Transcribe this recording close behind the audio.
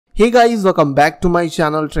Hey guys, welcome back to my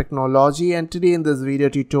channel Technology, and today in this video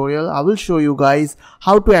tutorial I will show you guys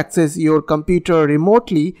how to access your computer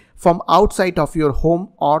remotely from outside of your home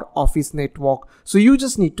or office network. So you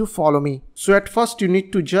just need to follow me. So at first you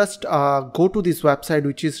need to just go to this website,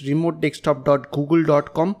 which is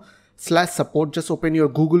remotedesktop.google.com/support. Just open your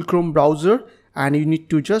Google Chrome browser and you need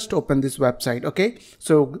to just open this website. Okay,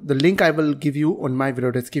 so the link I will give you on my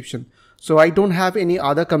video description. So I don't have any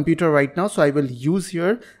other computer right now, so I will use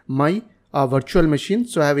here my virtual machine.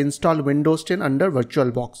 So I have installed Windows 10 under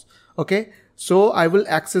VirtualBox. Okay, so I will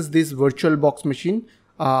access this VirtualBox machine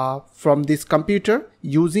from this computer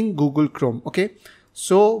using Google Chrome. Okay,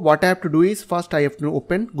 so what I have to do is first I have to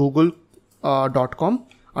open google.com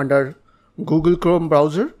under Google Chrome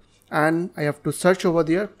browser, and I have to search over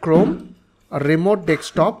there Chrome remote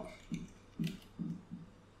desktop.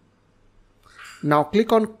 Now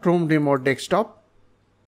click on Chrome Remote Desktop.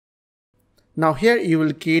 Now here you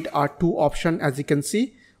will get two options, as you can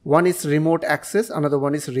see. One is remote access, another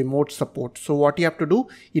one is remote support. So what you have to do,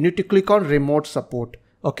 you need to click on remote support.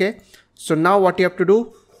 Okay, so now what you have to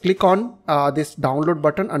do, click on this download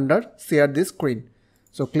button under share this screen.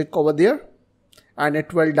 So click over there and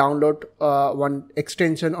it will download one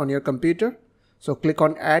extension on your computer. So click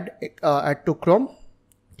on add to Chrome,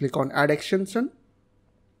 click on add extension.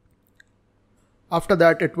 After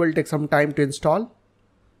that, it will take some time to install.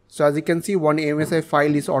 So as you can see, one MSI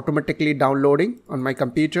file is automatically downloading on my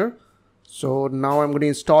computer. So now I'm going to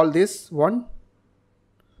install this one,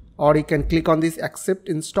 or you can click on this accept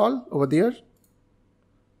install over there.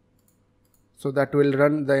 So that will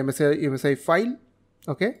run the MSI file.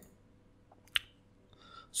 Okay.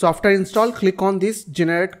 So after install, click on this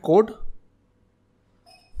generate code.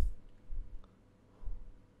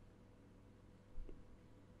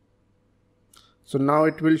 So now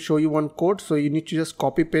it will show you one code. So you need to just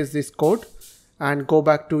copy paste this code and go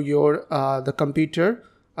back to your the computer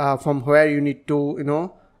from where you need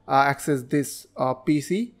to access this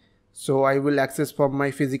PC. So I will access from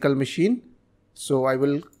my physical machine. So I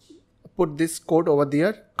will put this code over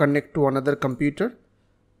there, connect to another computer.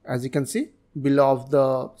 As you can see below of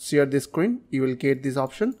the share this screen, you will get this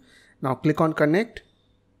option. Now click on connect.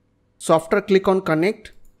 So after click on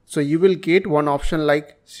connect, so you will get one option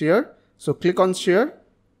like share. So click on share.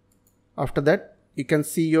 After that, you can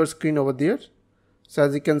see your screen over there. So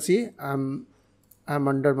as you can see, I'm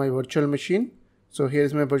under my virtual machine. So here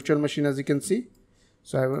is my virtual machine, as you can see.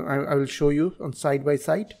 So I will show you on side by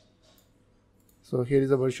side. So here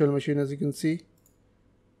is a virtual machine, as you can see.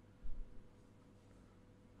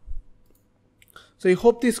 So I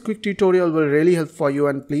hope this quick tutorial will really help for you,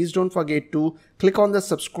 and please don't forget to click on the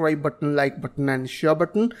subscribe button, like button and share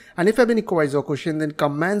button. And if you have any queries or questions, then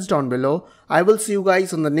comments down below. I will see you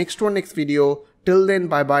guys on the next video. Till then,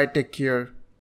 bye bye, take care.